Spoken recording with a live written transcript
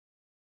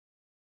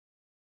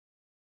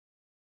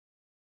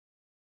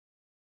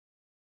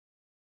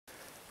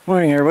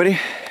Morning everybody,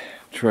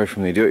 Troy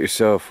from the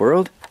Do-It-Yourself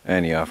World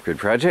and the Off-Grid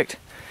Project.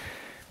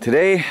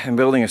 Today I'm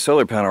building a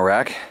solar panel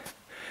rack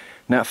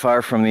not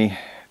far from the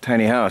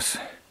tiny house,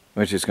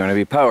 which is going to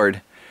be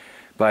powered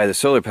by the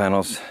solar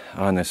panels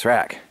on this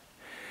rack.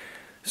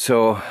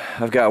 So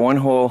I've got one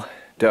hole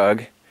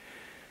dug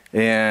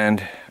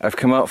and I've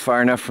come out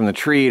far enough from the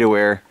tree to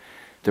where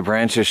the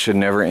branches should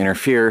never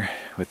interfere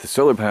with the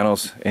solar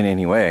panels in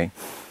any way.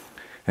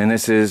 And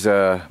this is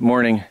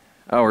morning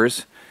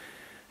hours.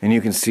 And you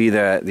can see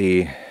that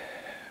the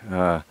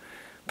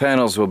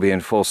panels will be in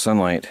full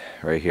sunlight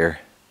right here.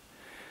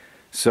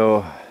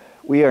 So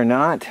we are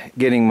not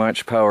getting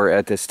much power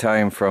at this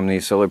time from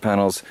these solar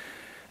panels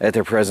at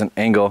their present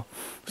angle.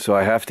 So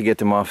I have to get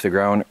them off the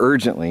ground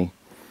urgently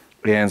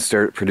and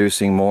start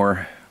producing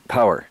more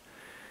power.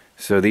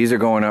 So these are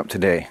going up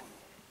today.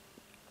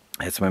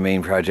 That's my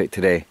main project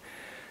today.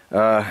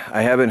 I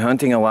have been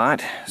hunting a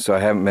lot, so I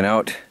haven't been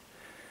out,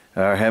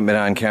 I haven't been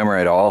on camera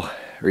at all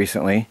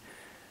recently.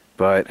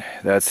 But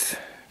that's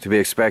to be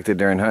expected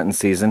during hunting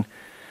season.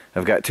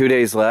 I've got 2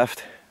 days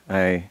left.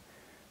 My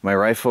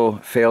rifle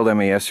failed on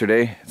me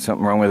yesterday.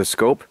 Something wrong with the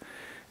scope,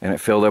 and it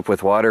filled up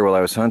with water while I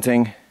was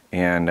hunting,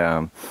 and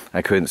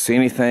I couldn't see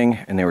anything,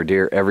 and there were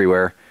deer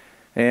everywhere,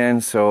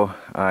 and so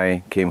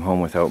I came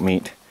home without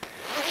meat.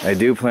 I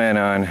do plan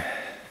on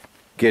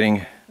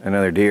getting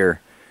another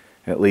deer,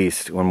 at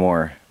least one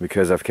more,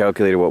 because I've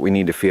calculated what we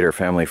need to feed our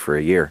family for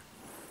a year.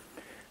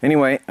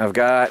 Anyway, I've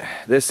got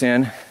this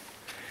in,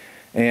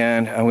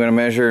 and I'm going to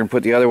measure and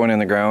put the other one in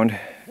the ground,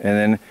 and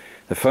then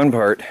the fun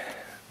part,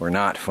 or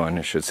not fun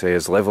I should say,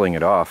 is leveling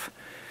it off.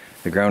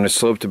 The ground is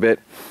sloped a bit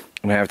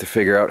and I have to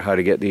figure out how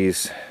to get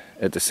these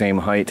at the same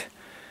height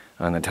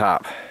on the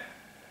top.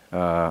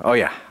 Oh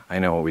yeah, I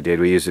know what we did.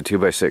 We used a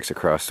 2x6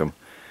 across them.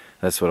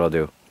 That's what I'll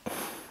do.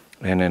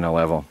 And then a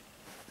level.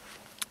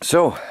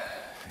 So,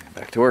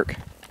 back to work.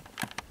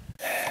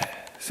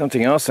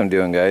 Something else I'm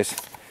doing, guys.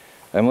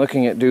 I'm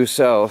looking at due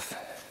south.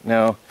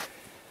 Now,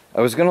 I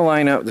was going to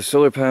line up the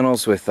solar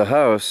panels with the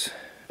house.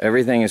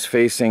 Everything is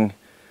facing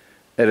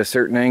at a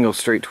certain angle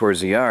straight towards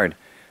the yard.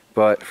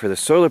 But for the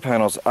solar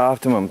panels'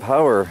 optimum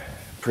power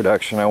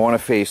production, I want to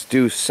face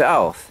due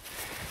south,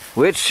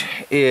 which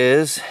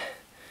is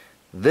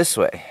this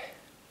way.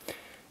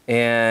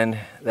 And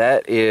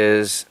that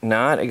is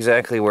not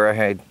exactly where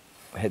I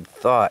had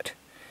thought.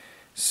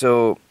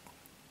 So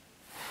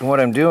what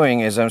I'm doing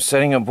is I'm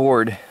setting a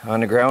board on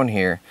the ground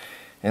here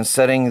and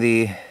setting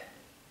the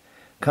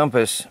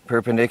compass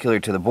perpendicular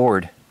to the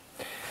board,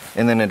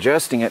 and then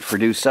adjusting it for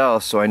due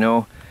south, so I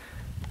know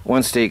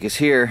one stake is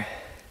here,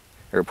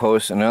 or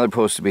post, another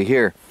post to be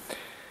here,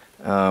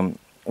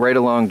 right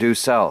along due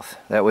south.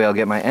 That way I'll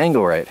get my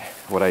angle right.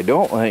 What I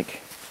don't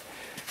like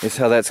is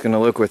how that's going to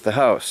look with the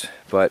house,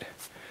 but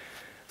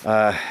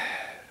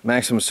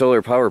maximum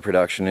solar power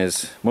production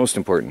is most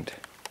important.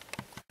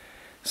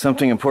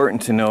 Something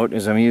important to note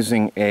is I'm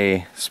using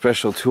a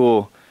special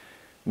tool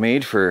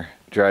made for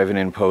driving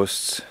in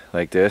posts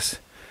like this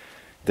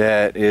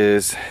that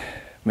is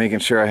making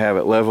sure I have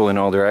it level in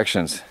all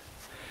directions.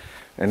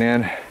 And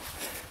then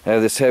I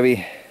have this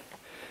heavy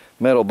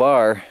metal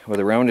bar with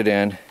a rounded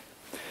end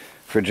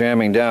for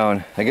jamming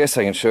down. I guess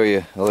I can show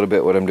you a little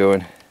bit what I'm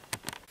doing.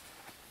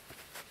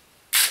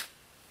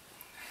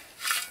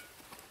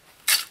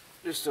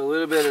 Just a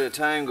little bit at a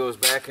time goes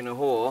back in the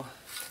hole.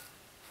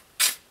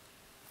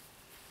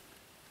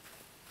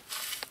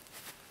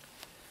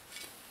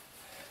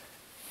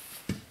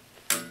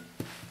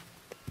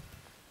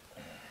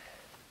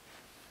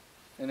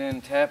 And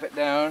then tap it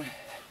down.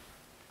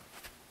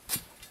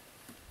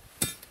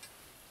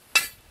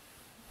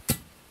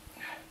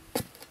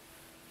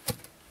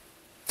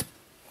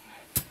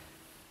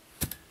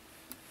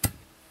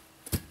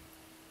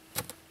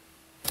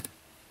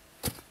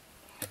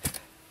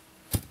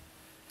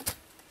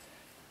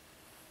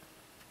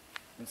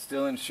 And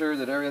still ensure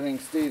that everything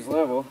stays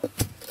level.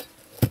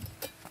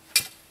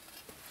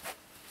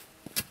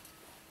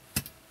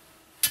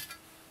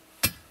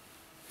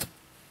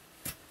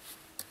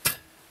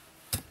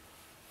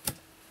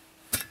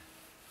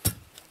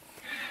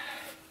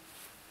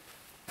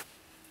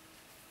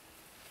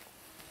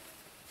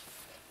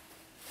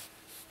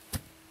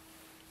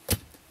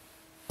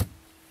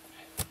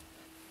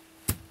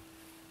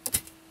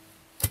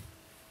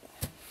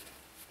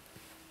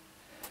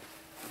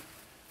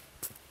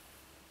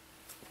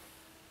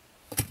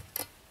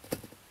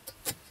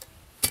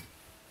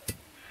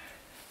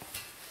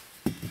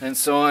 And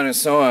so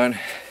on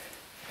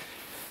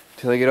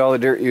till I get all the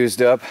dirt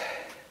used up,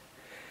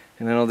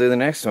 and then I'll do the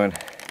next one.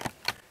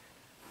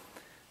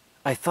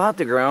 I thought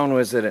the ground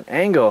was at an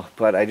angle,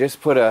 but I just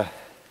put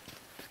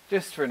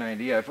just for an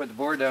idea, I put the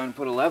board down and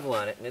put a level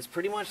on it, and it's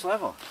pretty much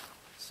level.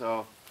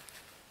 So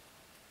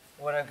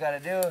what I've got to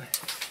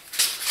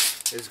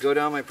do is go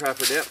down my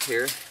proper depth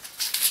here,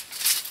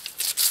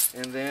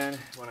 and then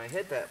when I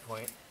hit that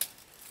point,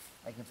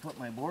 I can put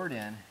my board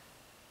in,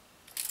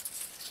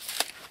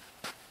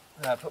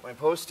 put my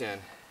post in,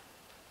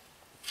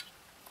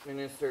 and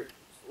then start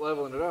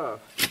leveling it off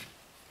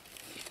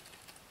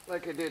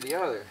like I did the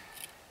other.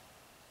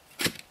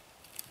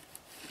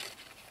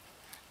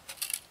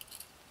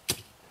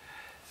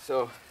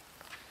 So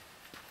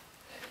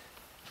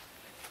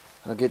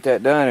I'll get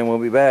that done and we'll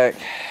be back.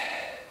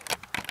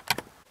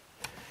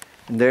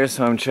 And there's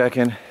how I'm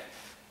checking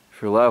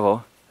for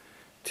level.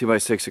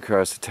 2x6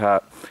 across the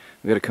top.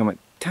 We've got to come a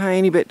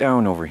tiny bit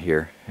down over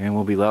here and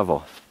we'll be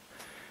level.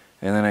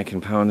 And then I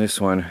can pound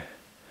this one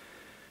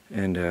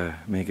and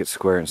make it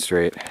square and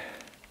straight.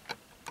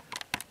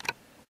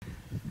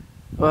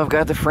 Well, I've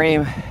got the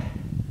frame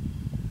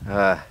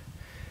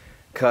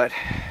cut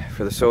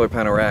for the solar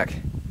panel rack.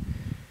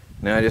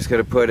 Now I just got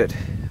to put it,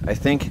 I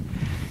think,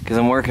 because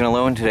I'm working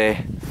alone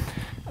today,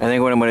 I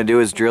think what I'm going to do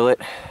is drill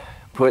it,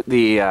 put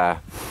the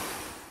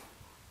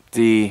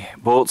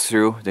bolts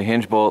through, the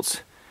hinge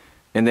bolts,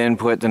 and then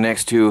put the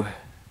next two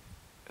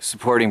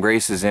supporting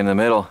braces in the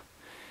middle,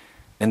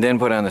 and then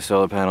put on the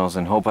solar panels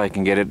and hope I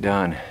can get it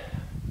done.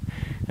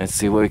 Let's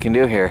see what we can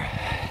do here.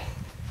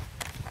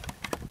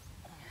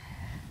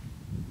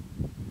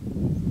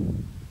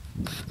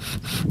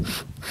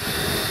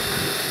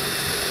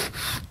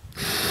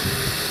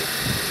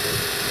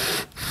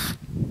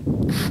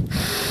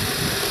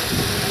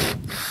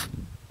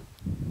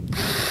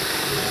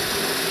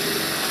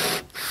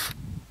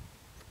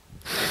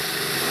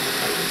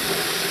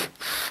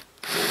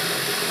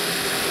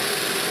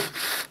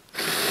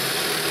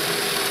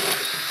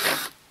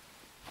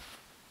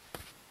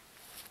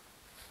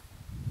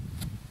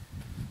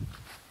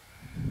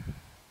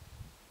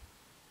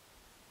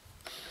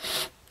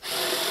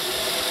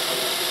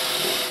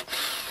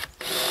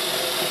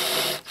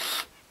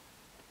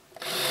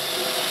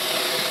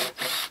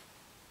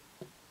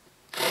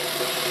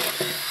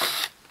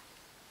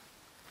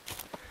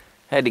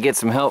 Had to get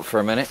some help for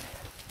a minute.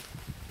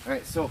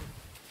 Alright, so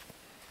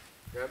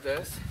grab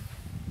this,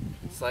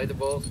 slide the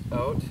bolt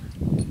out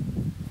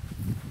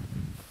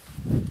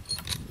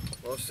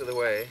most of the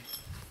way.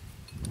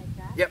 Like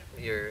that? Yep,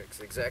 you're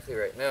exactly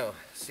right. Now,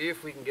 see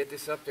if we can get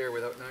this up there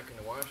without knocking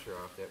the washer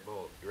off that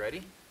bolt. You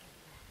ready?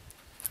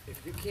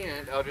 If you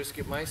can't, I'll just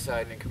get my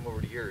side and then come over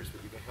to yours,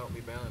 but you can help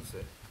me balance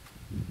it.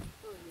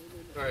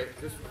 Alright,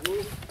 just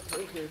move.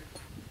 Okay.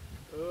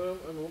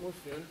 I'm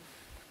almost done.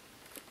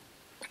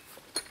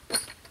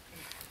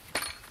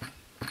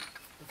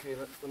 Okay,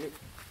 let me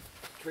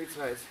trade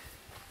sides.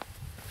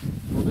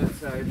 Hold that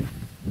side.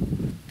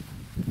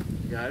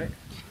 You got it?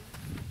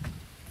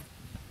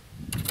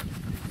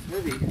 It's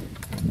heavy.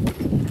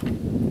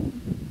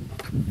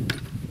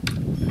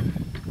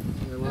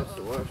 I lost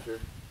the washer.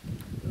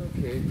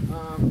 Okay,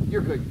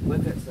 you're good.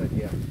 Let that side,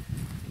 yeah.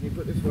 Can you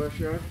put this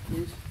washer on,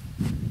 please?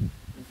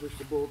 And push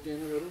the bolt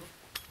in a little.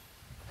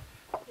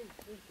 I'm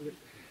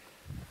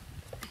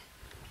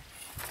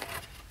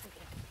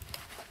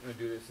going to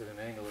do this at an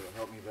angle that'll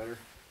help me better.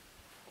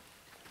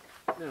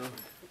 No.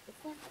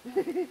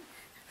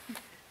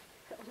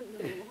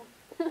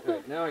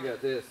 Alright, now I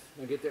got this.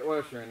 I'll get that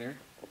washer in there.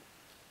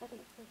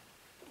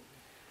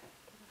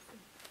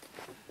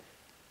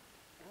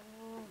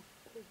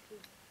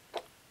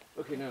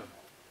 Okay, now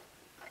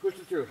push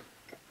it through.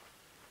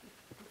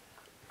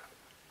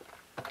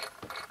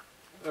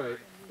 Alright,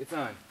 it's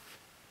on.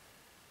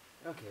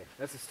 Okay,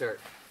 that's a start.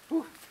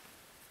 Whew.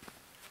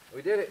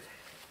 We did it.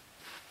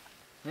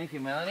 Thank you,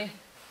 Melanie.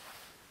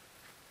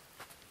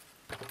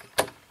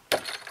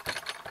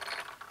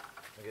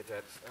 I'll get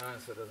that on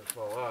so it doesn't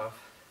fall off.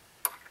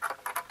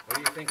 What do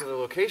you think of the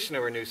location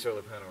of our new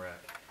solar panel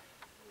rack?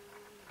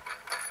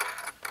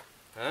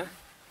 Huh?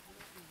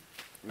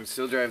 We can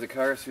still drive the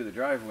car through the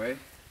driveway. I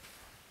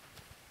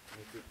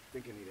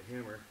think I need a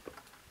hammer.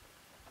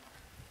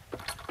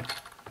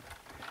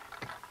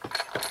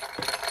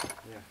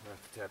 Yeah, I'll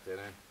have to tap that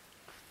in.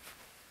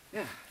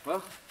 Yeah,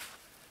 well,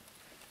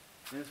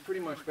 it's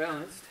pretty much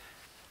balanced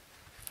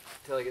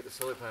until I get the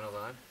solar panels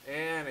on.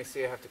 And I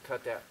see I have to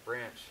cut that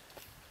branch.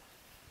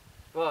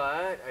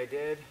 But I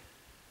did,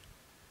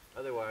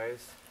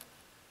 otherwise,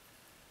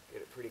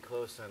 get it pretty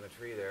close on the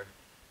tree there.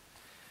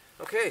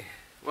 Okay,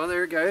 well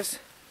there guys,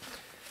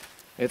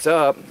 it's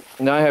up.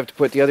 Now I have to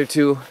put the other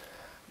two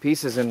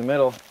pieces in the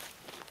middle,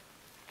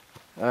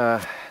 the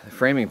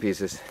framing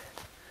pieces.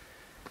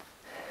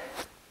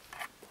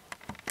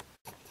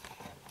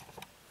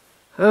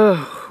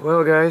 Oh,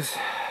 well guys,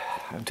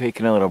 I'm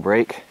taking a little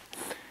break.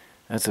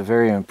 That's a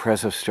very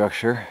impressive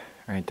structure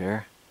right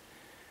there.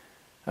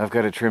 I've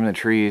got to trim the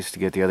trees to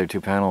get the other two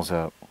panels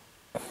up.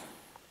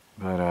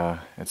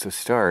 But it's a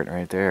start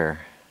right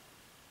there.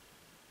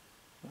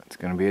 It's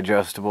going to be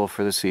adjustable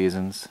for the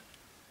seasons.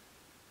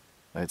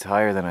 It's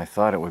higher than I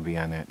thought it would be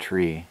on that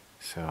tree.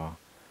 So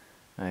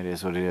it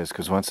is what it is.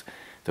 Because once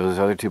those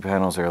other two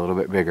panels are a little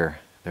bit bigger,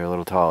 they're a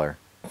little taller.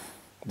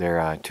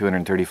 They're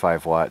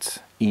 235 watts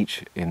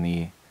each.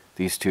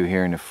 These two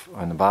here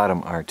on the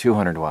bottom are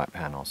 200 watt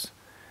panels.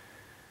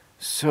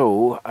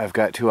 So I've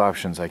got two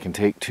options. I can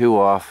take two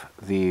off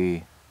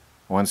the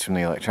ones from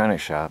the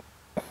electronics shop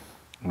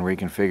and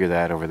reconfigure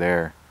that over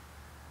there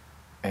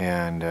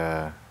and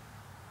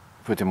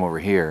put them over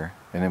here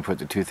and then put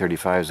the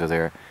 235s over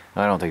there.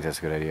 I don't think that's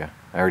a good idea.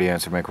 I already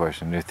answered my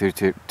question. The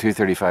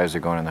 235s are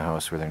going in the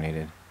house where they're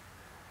needed.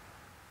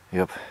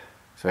 Yep.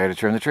 So I had to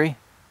trim the tree.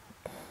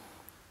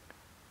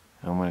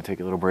 I'm going to take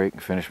a little break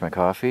and finish my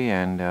coffee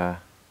and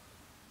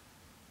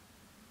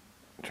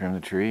trim the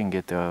tree and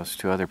get those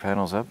 2 other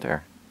panels up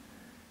there.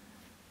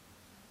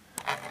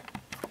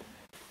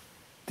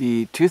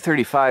 The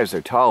 235s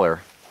are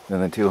taller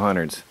than the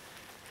 200s,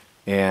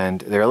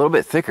 and they're a little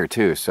bit thicker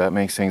too, so that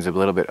makes things a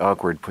little bit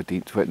awkward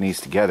putting these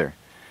together.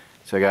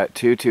 So I got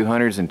 2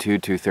 200s and 2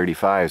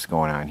 235s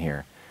going on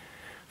here.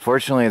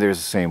 Fortunately, there's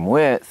the same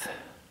width,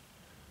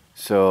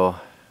 so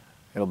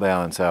it'll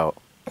balance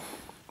out.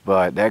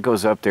 But that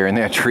goes up there in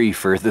that tree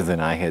further than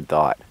I had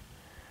thought.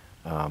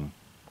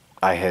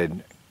 I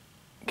had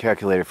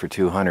calculated for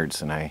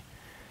 200s, and I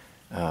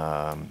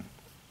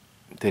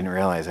didn't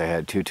realize I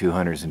had 2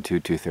 200s and 2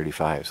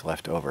 235s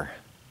left over.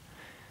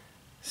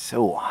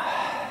 So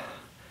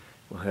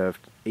we'll have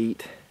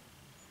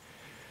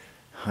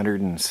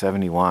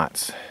 870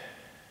 watts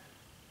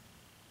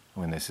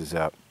when this is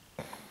up.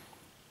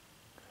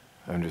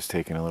 I'm just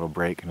taking a little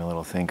break and a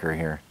little thinker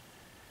here.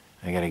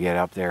 I gotta get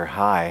up there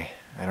high.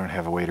 I don't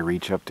have a way to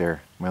reach up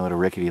there. My little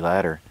rickety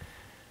ladder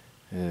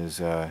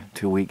is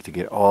too weak to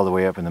get all the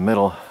way up in the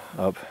middle,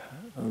 up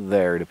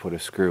there to put a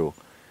screw,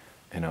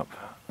 and up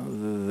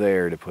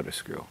there to put a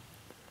screw,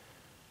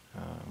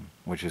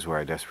 which is where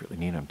I desperately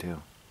need them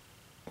too.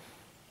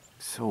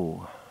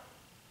 So,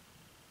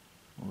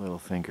 a little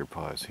thinker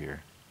pause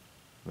here.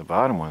 The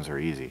bottom ones are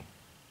easy.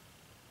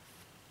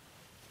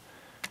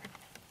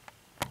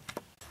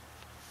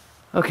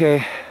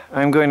 Okay,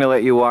 I'm going to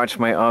let you watch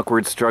my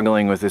awkward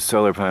struggling with this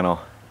solar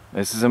panel.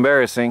 This is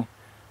embarrassing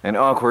and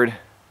awkward,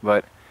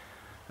 but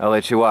I'll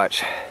let you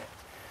watch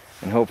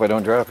and hope I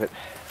don't drop it.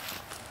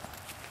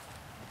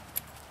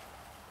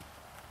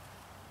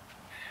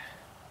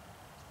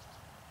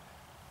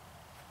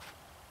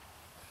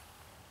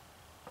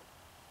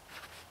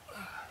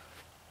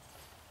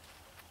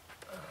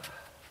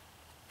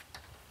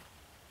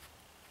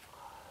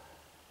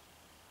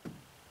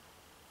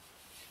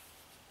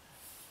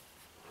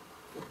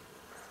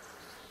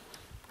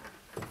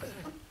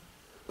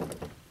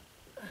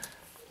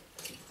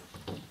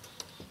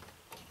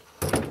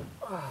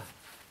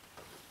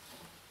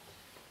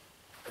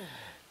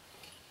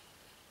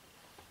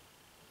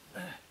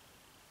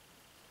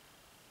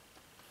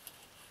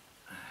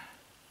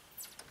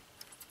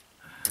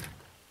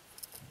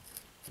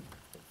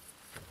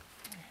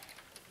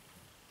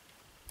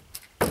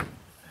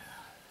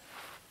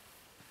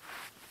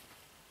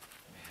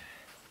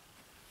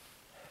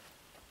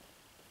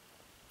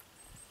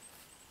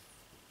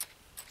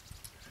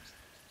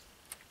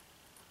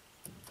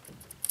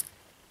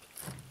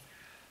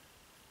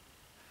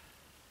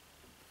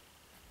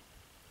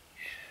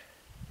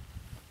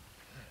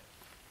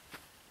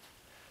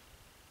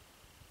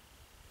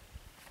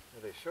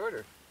 Are they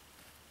shorter?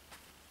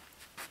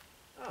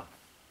 Oh,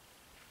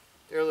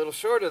 they're a little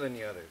shorter than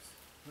the others.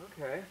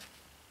 Okay.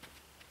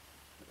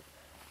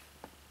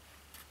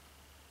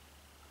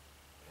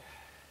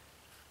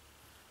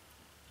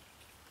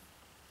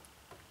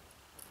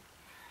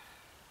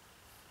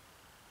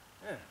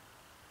 Yeah.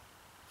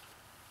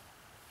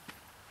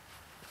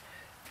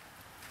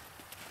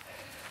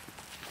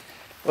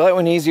 Well, that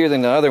went easier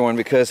than the other one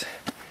because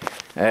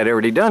I had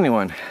already done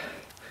one.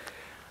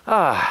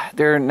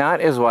 They're not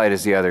as wide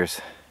as the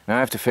others. Now I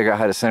have to figure out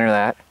how to center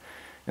that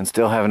and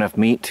still have enough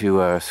meat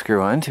to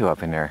screw onto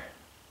up in there.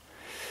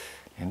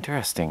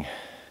 Interesting.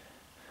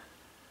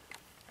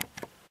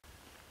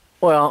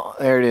 Well,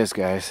 there it is,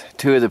 guys.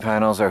 2 of the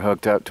panels are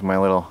hooked up to my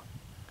little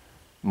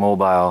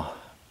mobile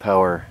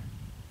power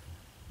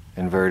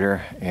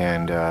inverter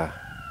and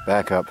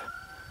backup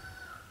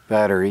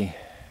battery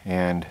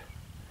and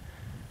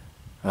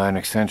an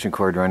extension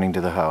cord running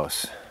to the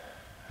house.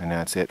 And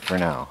that's it for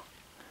now.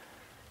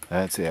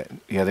 That's it.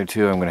 The other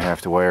 2 I'm going to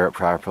have to wire up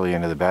properly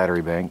into the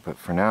battery bank, but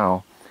for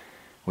now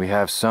we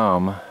have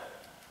some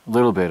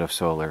little bit of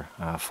solar,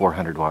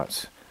 400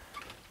 watts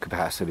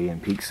capacity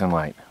and peak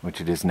sunlight,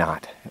 which it is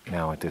not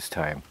now at this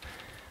time.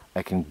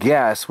 I can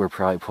guess we're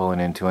probably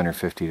pulling in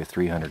 250 to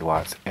 300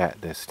 watts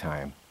at this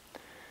time.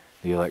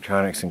 The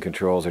electronics and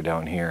controls are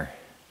down here,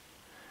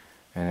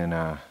 and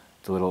then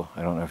the little,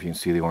 I don't know if you can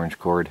see the orange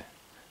cord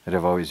that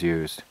I've always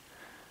used,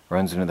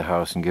 runs into the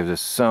house and gives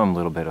us some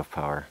little bit of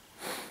power.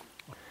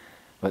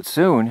 But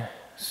soon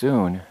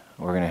we're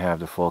going to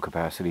have the full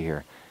capacity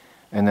here.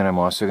 And then I'm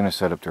also going to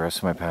set up the rest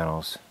of my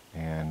panels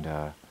and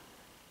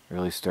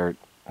really start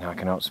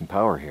knocking out some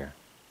power here.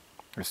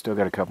 I've still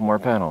got a couple more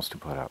panels to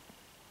put up.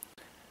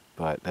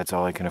 But that's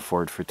all I can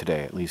afford for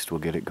today. At least we'll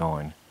get it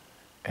going.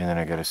 And then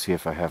I got to see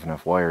if I have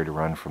enough wire to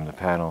run from the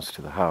panels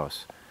to the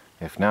house.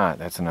 If not,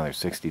 that's another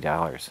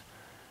 $60.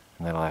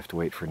 And then I'll have to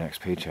wait for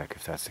next paycheck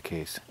if that's the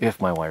case. If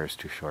my wire's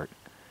too short.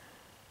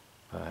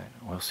 But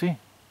we'll see.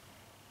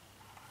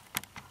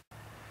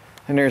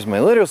 And there's my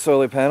little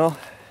solar panel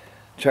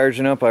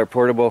charging up our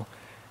portable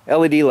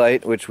LED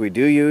light, which we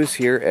do use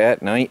here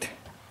at night.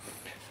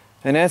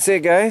 And that's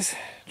it, guys.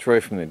 Troy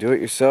from the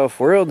Do-It-Yourself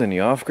World and the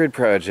Off-Grid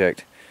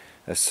Project.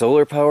 A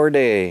solar power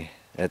day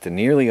at the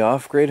nearly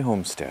off-grid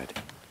homestead.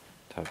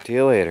 Talk to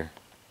you later.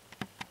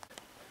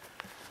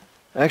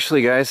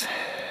 Actually, guys,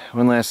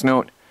 one last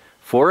note.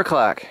 4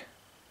 o'clock.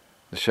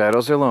 The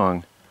shadows are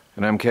long,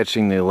 and I'm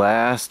catching the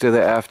last of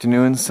the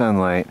afternoon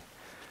sunlight.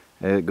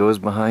 It goes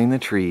behind the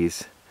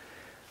trees.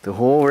 The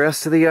whole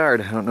rest of the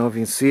yard, I don't know if you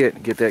can see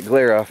it, get that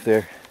glare off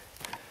there.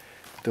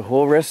 The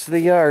whole rest of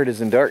the yard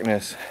is in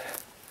darkness.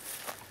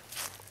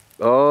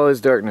 All is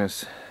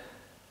darkness.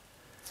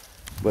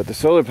 But the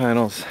solar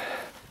panels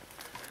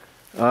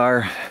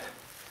are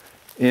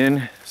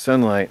in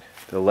sunlight.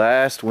 The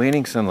last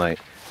waning sunlight.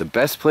 The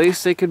best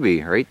place they could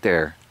be, right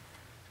there.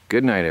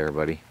 Good night,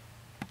 everybody.